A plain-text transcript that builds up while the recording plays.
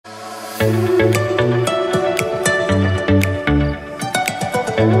Hey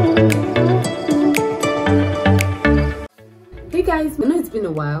guys, I know it's been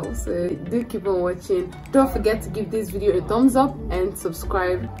a while, so do keep on watching. Don't forget to give this video a thumbs up and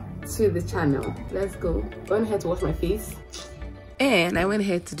subscribe to the channel. Let's go. Went ahead to wash my face. And I went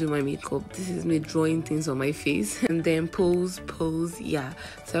ahead to do my makeup. This is me drawing things on my face and then pose, yeah.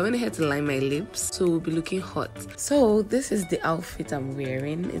 So I went ahead to line my lips so we'll be looking hot. So this is the outfit I'm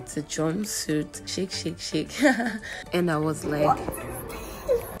wearing. It's a jumpsuit, shake. And I was like,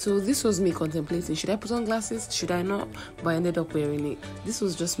 so this was me contemplating, should I put on glasses, should I not? But I ended up wearing it. This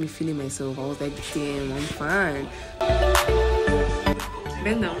was just me feeling myself. I was like, damn, I'm fine.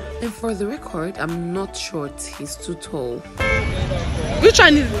 Bend down. And for the record, I'm not short, he's too tall. Which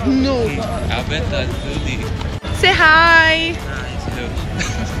one is no? I bet that's Judy. Say hi.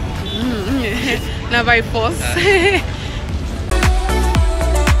 Nice. Now by force.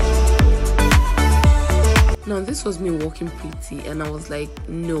 Now this was me walking pretty and I was like,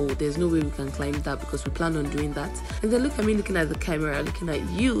 no, there's no way we can climb that because we plan on doing that. And then look at me looking at the camera, looking at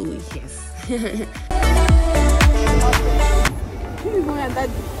you. Yes.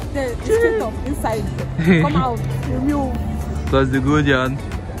 The straight up inside. Come out. Remove. That's the good yarn.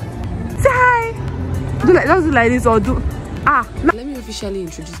 Say hi. Just do like this or do. Let me officially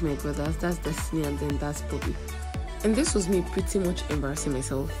introduce my brothers. That's Destiny and then that's Bobby. And this was me pretty much embarrassing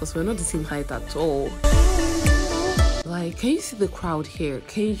myself because we're not the same height at all. Like, can you see the crowd here?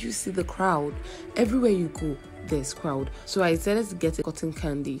 Can you see the crowd? Everywhere you go, there's crowd. So I decided to get a cotton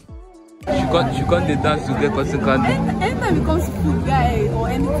candy. She got the dance to get cotton candy. Anytime it comes to food, guy, or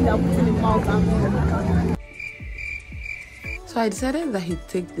anything that puts in the mouth, so I decided that he'd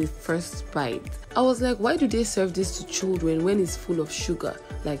take the first bite. I was like, why do they serve this to children when it's full of sugar?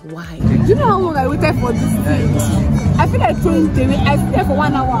 Like, why? Do you know how long I waited for this thing? I feel like throwing it away. I stayed there for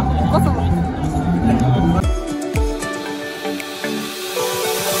 1 hour.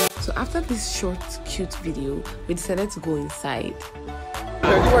 So after this short, cute video, we decided to go inside. You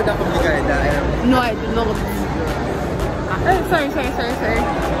were that from the guy that No, I did not. Sorry.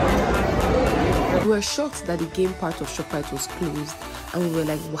 We were shocked that the game part of ShopRite was closed, and we were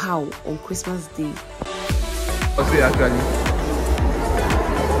like, wow, on Christmas Day. Okay, actually.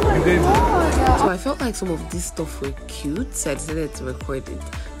 So I felt like some of this stuff were cute, so I decided to record it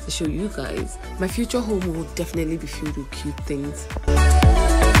to show you guys. My future home will definitely be filled with cute things.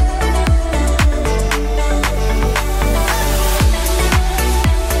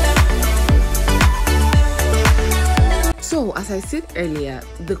 So as I said earlier,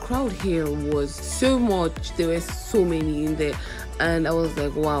 the crowd here was so much. There were so many in there and I was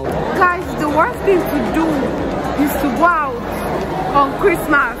like, wow. Guys, the worst thing to do is to go out on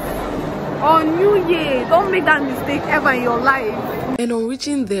Christmas, on New Year. Don't make that mistake ever in your life. And on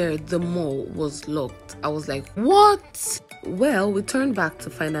reaching there, the mall was locked. I was like, what? Well, we turned back to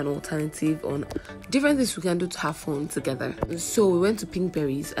find an alternative on different things we can do to have fun together. So we went to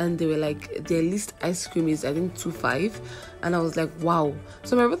Pinkberry's and they were like, their least ice cream is I think $2.5, and I was like, wow.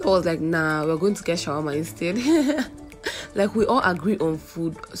 So my brother was like, nah, we're going to get shawarma instead. Like, we all agree on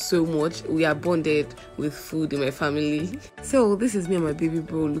food so much. We are bonded with food in my family. So this is me and my baby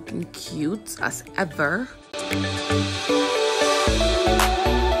bro looking cute as ever.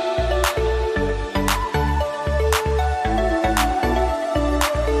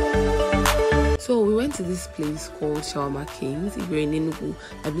 So we went to this place called Shawarma Kings. If you're in Enugu,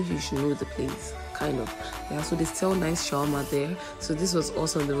 I believe you should know the place, kind of. Yeah, so they sell nice shawarma there. So this was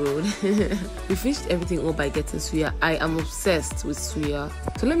also on the road. We finished everything all by getting suya. I am obsessed with suya.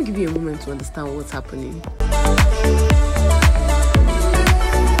 So let me give you a moment to understand what's happening.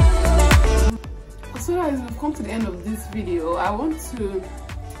 So guys, we've come to the end of this video. I want to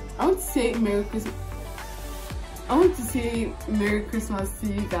say Merry Christmas. I want to say Merry Christmas to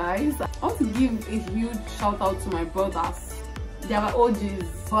you guys. I want to give a huge shout out to my brothers. They are my OGs.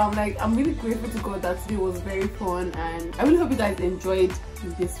 So I'm really grateful to God that today was very fun, and I really hope you guys enjoyed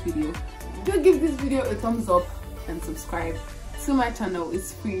this video. Do give this video a thumbs up and subscribe to my channel.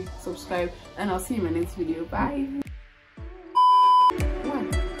 It's free. Subscribe, and I'll see you in my next video. Bye.